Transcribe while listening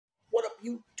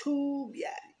YouTube?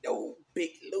 Yeah, no,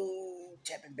 Big Lou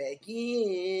tapping back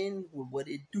in with what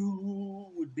it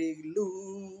do with Big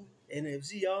Lou and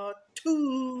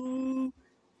FZR2,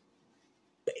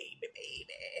 baby.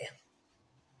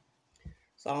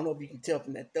 So I don't know if you can tell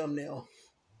from that thumbnail,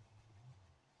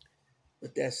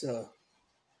 but that's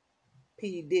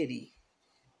P Diddy,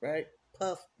 right?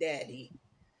 Puff Daddy,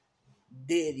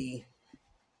 Diddy,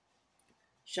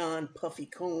 Sean Puffy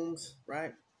Combs,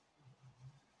 right?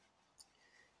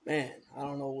 Man, I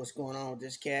don't know what's going on with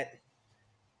this cat.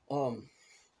 What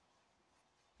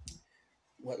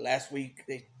last week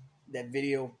that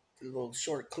video, the little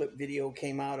short clip video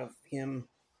came out of him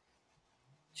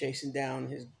chasing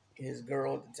down his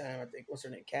girl at the time. I think what's her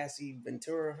name, Cassie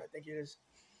Ventura, I think it is,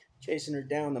 chasing her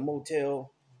down the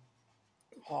motel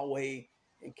hallway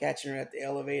and catching her at the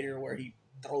elevator where he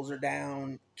throws her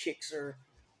down, kicks her,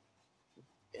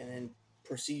 and then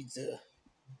proceeds to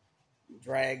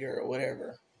drag her or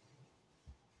whatever.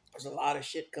 There's a lot of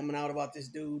shit coming out about this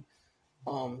dude.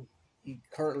 He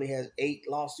currently has 8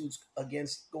 lawsuits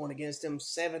going against him,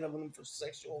 7 of them for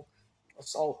sexual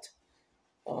assault.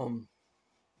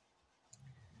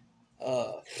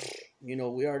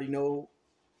 We already know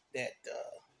that.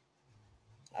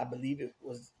 I believe it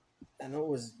was. I know it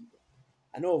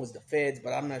was the feds,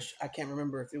 but I'm not. I can't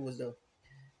remember if it was the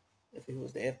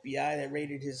FBI that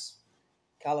raided his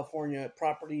California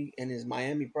property and his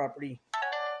Miami property.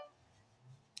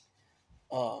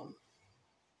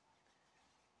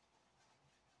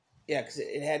 Yeah, because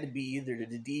it had to be either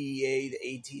the DEA, the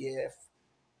ATF,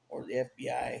 or the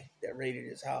FBI that raided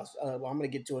his house. Well, I'm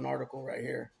going to get to an article right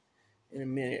here in a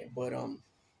minute, but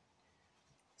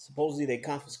supposedly they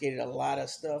confiscated a lot of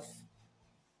stuff,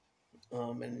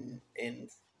 and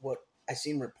what I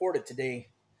seen reported today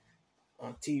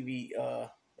on TV.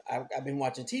 I've been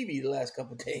watching TV the last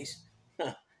couple of days.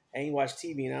 I ain't watched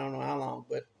TV in I don't know how long,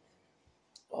 but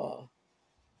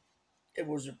it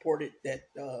was reported that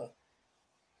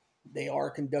they are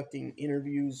conducting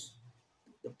interviews,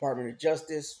 Department of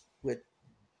Justice, with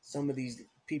some of these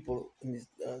people,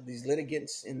 these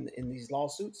litigants in these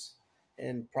lawsuits,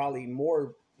 and probably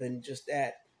more than just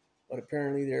that. But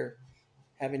apparently they're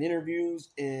having interviews,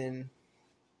 and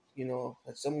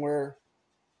somewhere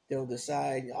they'll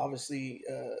decide, obviously,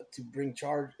 to bring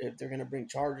charge, if they're going to bring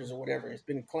charges or whatever. It's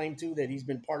been claimed too that he's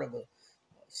been part of a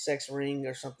sex ring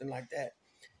or something like that.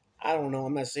 I don't know.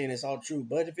 I'm not saying it's all true,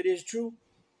 but if it is true,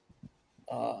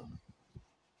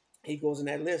 he goes in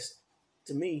that list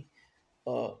to me.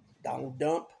 Donald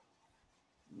Dump,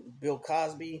 Bill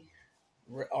Cosby,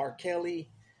 R.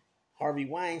 Kelly, Harvey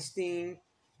Weinstein,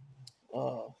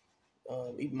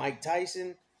 Mike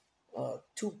Tyson,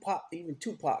 Tupac, even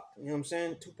Tupac. You know what I'm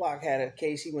saying? Tupac had a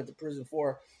case he went to prison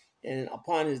for, and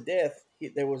upon his death,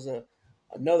 there was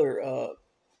another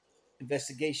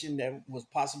investigation that was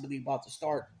possibly about to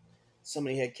start.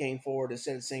 Somebody had came forward and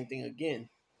said the same thing again.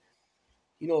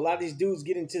 A lot of these dudes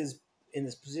get into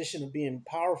this position of being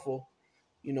powerful,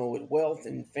 with wealth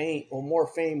and fame, or more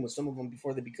fame with some of them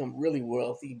before they become really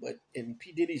wealthy. But in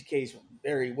P. Diddy's case,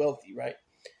 very wealthy, right?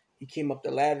 He came up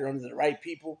the ladder under the right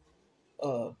people,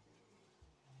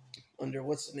 under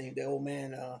what's the name, the old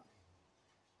man,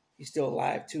 he's still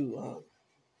alive too.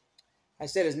 I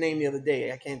said his name the other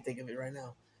day. I can't think of it right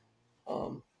now.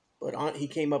 But he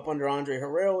came up under Andre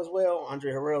Harrell as well.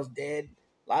 Andre Harrell's dead.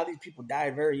 A lot of these people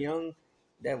died very young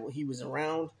that he was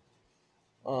around.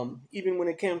 Even when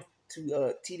it came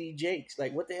to TD Jakes,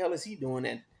 like, what the hell is he doing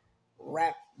at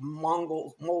rap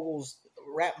moguls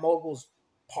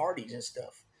parties and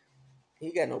stuff?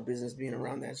 He got no business being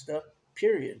around that stuff,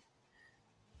 period.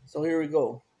 So here we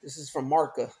go. This is from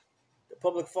Marca. The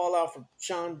public fallout from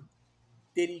Sean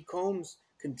Diddy Combs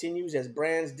continues as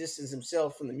brands distance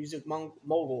himself from the music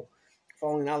mogul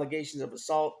following allegations of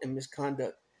assault and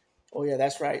misconduct. Oh yeah,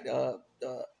 that's right.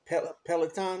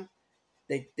 Peloton,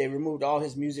 they removed all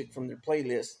his music from their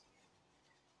playlist.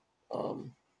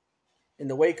 In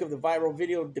the wake of the viral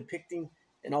video depicting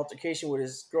an altercation with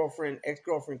his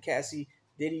ex-girlfriend Cassie,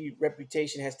 Diddy's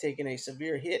reputation has taken a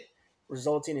severe hit,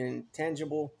 resulting in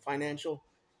tangible financial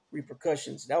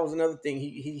repercussions. That was another thing.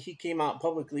 He came out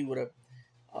publicly with a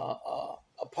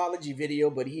apology video,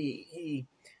 but he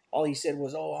all he said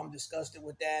was, "Oh, I'm disgusted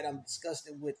with that. I'm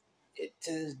disgusted with it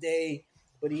to this day."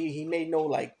 But he made no,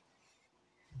 like,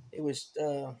 it was.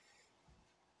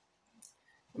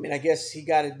 I guess he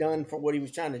got it done for what he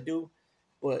was trying to do,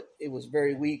 but it was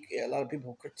very weak. A lot of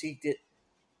people critiqued it.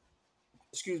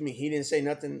 Excuse me. He didn't say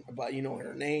nothing about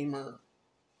her name or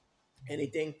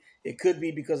anything. It could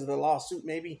be because of the lawsuit,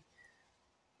 maybe.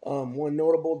 One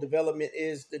notable development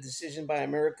is the decision by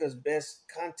America's Best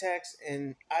Contacts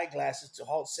and Eyeglasses to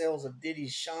halt sales of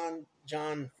Diddy's Sean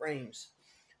John frames.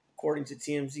 According to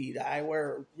TMZ, the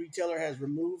eyewear retailer has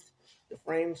removed the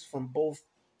frames from both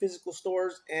physical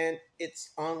stores and its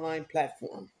online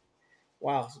platform.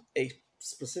 While a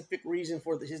specific reason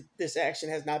for this action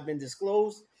has not been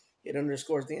disclosed, it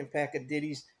underscores the impact of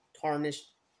Diddy's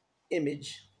tarnished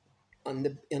image on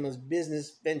his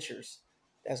business ventures.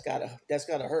 That's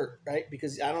gotta hurt, right?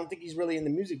 Because I don't think he's really in the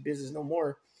music business no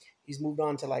more. He's moved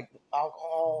on to like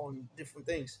alcohol and different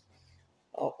things.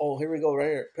 Oh, here we go, right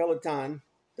here. Peloton,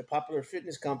 the popular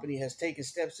fitness company, has taken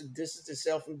steps to distance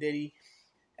itself from Diddy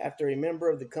after a member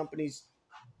of the company's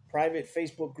private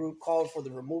Facebook group called for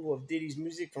the removal of Diddy's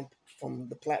music from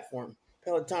the platform.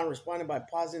 Peloton responded by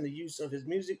pausing the use of his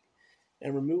music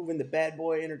and removing the Bad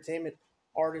Boy Entertainment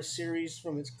Artist series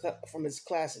from its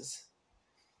classes.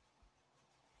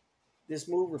 This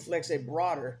move reflects a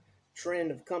broader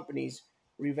trend of companies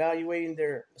reevaluating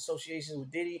their associations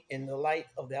with Diddy in the light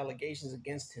of the allegations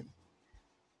against him.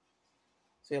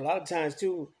 See, a lot of times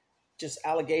too, just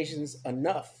allegations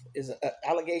itself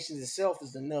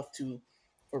is enough to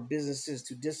for businesses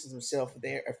to distance themselves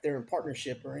if they're in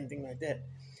partnership or anything like that.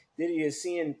 Diddy is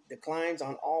seeing declines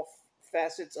on all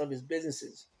facets of his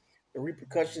businesses. The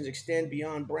repercussions extend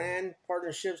beyond brand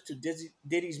partnerships to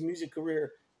Diddy's music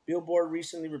career. Billboard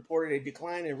recently reported a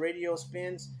decline in radio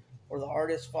spins for the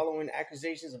artist following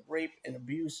accusations of rape and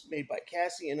abuse made by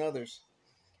Cassie and others.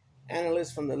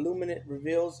 Analyst from the Luminate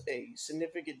reveals a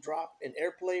significant drop in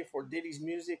airplay for Diddy's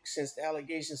music since the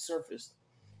allegations surfaced.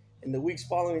 In the weeks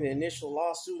following the initial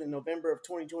lawsuit in November of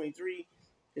 2023,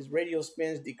 his radio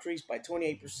spins decreased by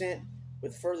 28%,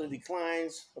 with further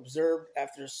declines observed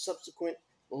after subsequent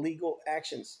legal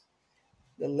actions.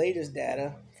 The latest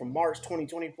data from March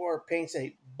 2024 paints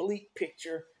a bleak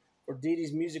picture for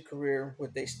Diddy's music career,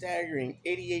 with a staggering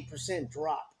 88%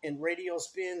 drop in radio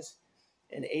spins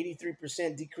and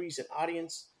 83% decrease in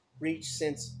audience reach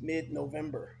since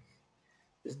mid-November.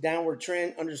 This downward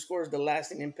trend underscores the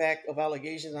lasting impact of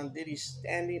allegations on Diddy's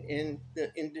standing in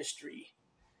the industry.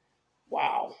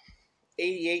 Wow,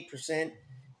 88%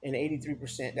 and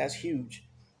 83%, that's huge.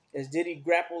 As Diddy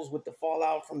grapples with the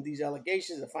fallout from these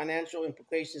allegations, the financial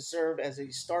implications serve as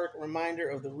a stark reminder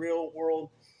of the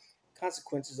real-world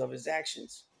consequences of his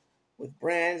actions. With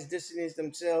brands distancing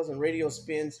themselves and radio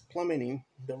spins plummeting,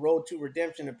 the road to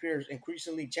redemption appears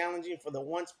increasingly challenging for the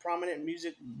once prominent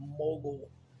music mogul.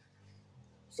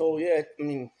 So yeah,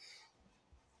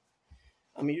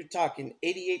 you're talking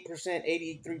 88%,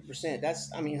 83%. That's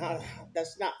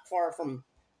not far from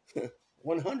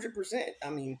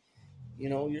 100%.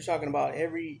 You're talking about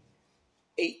every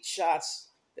 8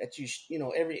 shots that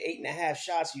every 8.5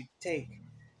 shots you take,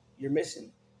 you're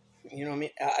missing. You know what I mean?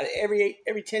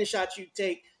 Every 10 shots you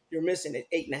take, you're missing at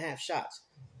 8.5 shots.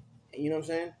 You know what I'm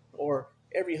saying? Or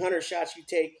every 100 shots you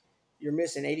take, you're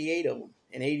missing 88 of them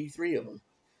and 83 of them.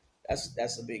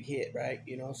 That's a big hit, right?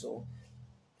 So,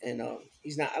 and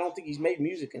he's not. I don't think he's made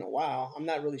music in a while. I'm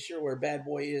not really sure where Bad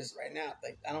Boy is right now.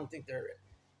 Like, I don't think they're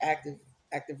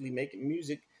actively making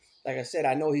music. Like I said,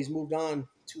 I know he's moved on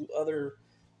to other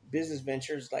business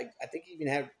ventures. Like, I think he even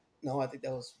had. No, I think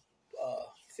that was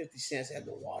 50 Cent had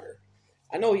the water.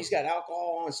 I know he's got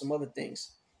alcohol and some other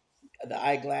things, the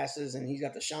eyeglasses, and he's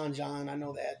got the Sean John. I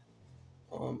know that.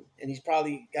 And he's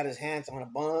probably got his hands on a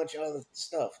bunch of other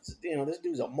stuff. This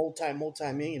dude's a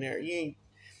multi-millionaire.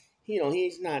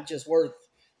 He's not just worth,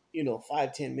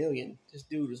 5-10 million. This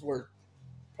dude is worth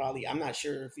probably, I'm not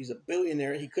sure if he's a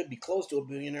billionaire. He could be close to a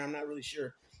billionaire. I'm not really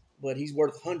sure, but he's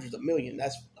worth hundreds of millions.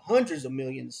 That's hundreds of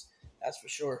millions. That's for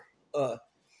sure.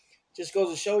 Just goes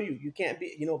to show you can't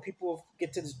be, people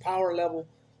get to this power level,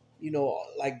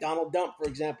 like Donald Trump, for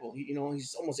example.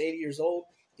 He's almost 80 years old.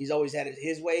 He's always had it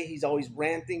his way. He's always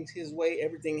ran things his way.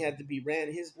 Everything had to be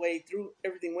ran his way through.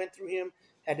 Everything went through him,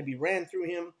 had to be ran through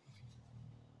him.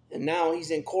 And now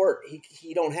he's in court.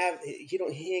 He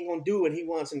ain't gonna do what he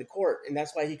wants in the court, and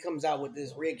that's why he comes out with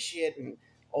this rig shit and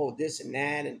this and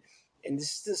that, and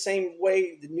this is the same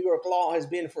way the New York law has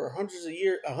been for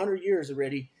 100 years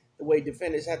already. The way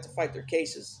defendants have to fight their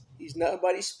cases. He's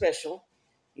nobody special.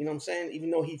 You know what I'm saying? Even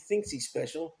though he thinks he's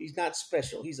special, he's not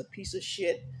special. He's a piece of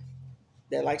shit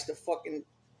that likes to fucking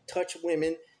touch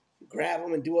women, grab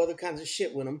them, and do other kinds of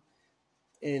shit with them.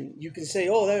 And you can say,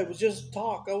 that was just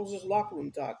talk. That was just locker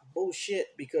room talk.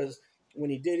 Bullshit, because when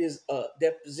he did his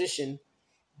deposition,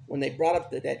 when they brought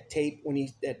up that tape, when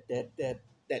he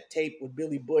that tape with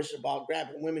Billy Bush about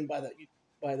grabbing women by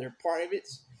their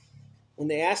privates, when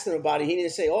they asked him about it, he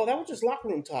didn't say, that was just locker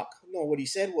room talk. No, what he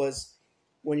said was,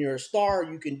 when you're a star,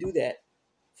 you can do that.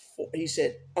 he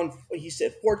said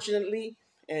fortunately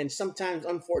and sometimes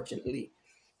unfortunately.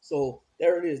 So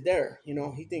there it is. There,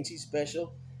 he thinks he's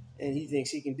special, and he thinks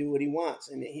he can do what he wants,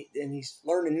 and he's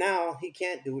learning now he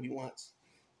can't do what he wants,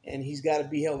 and he's got to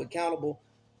be held accountable.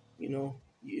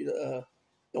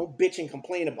 Don't bitch and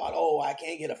complain about, oh, I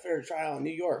can't get a fair trial in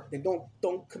New York. Then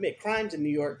don't commit crimes in New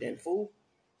York, then, fool.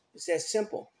 It's that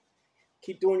simple.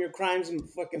 Keep doing your crimes in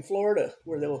fucking Florida,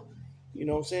 where they'll,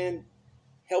 what I'm saying,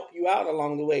 help you out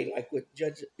along the way, like what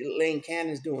Judge Lane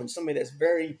Cannon's doing, somebody that's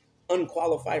very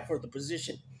unqualified for the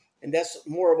position. And that's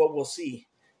more of what we'll see.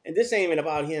 And this ain't even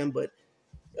about him, but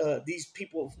these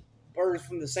people, birds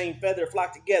from the same feather,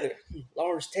 flock together.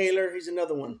 Lawrence Taylor, he's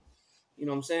another one. You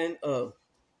know what I'm saying?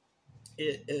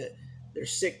 They're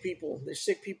sick people. They're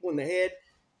sick people in the head,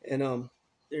 and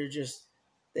they're just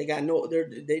they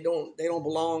don't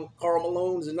belong. Carl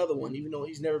Malone's another one, even though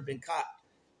he's never been caught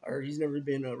or he's never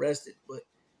been arrested, but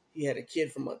he had a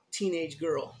kid from a teenage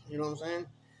girl. You know what I'm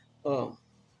saying?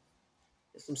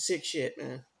 It's some sick shit,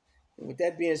 man. And with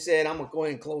that being said, I'm gonna go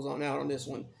ahead and close on out on this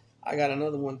one. I got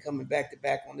another one coming back to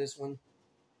back on this one,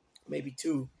 maybe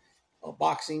two,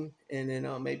 boxing, and then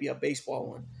maybe a baseball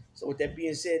one. So with that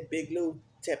being said, Big Lou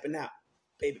tapping out,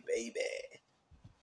 baby, baby.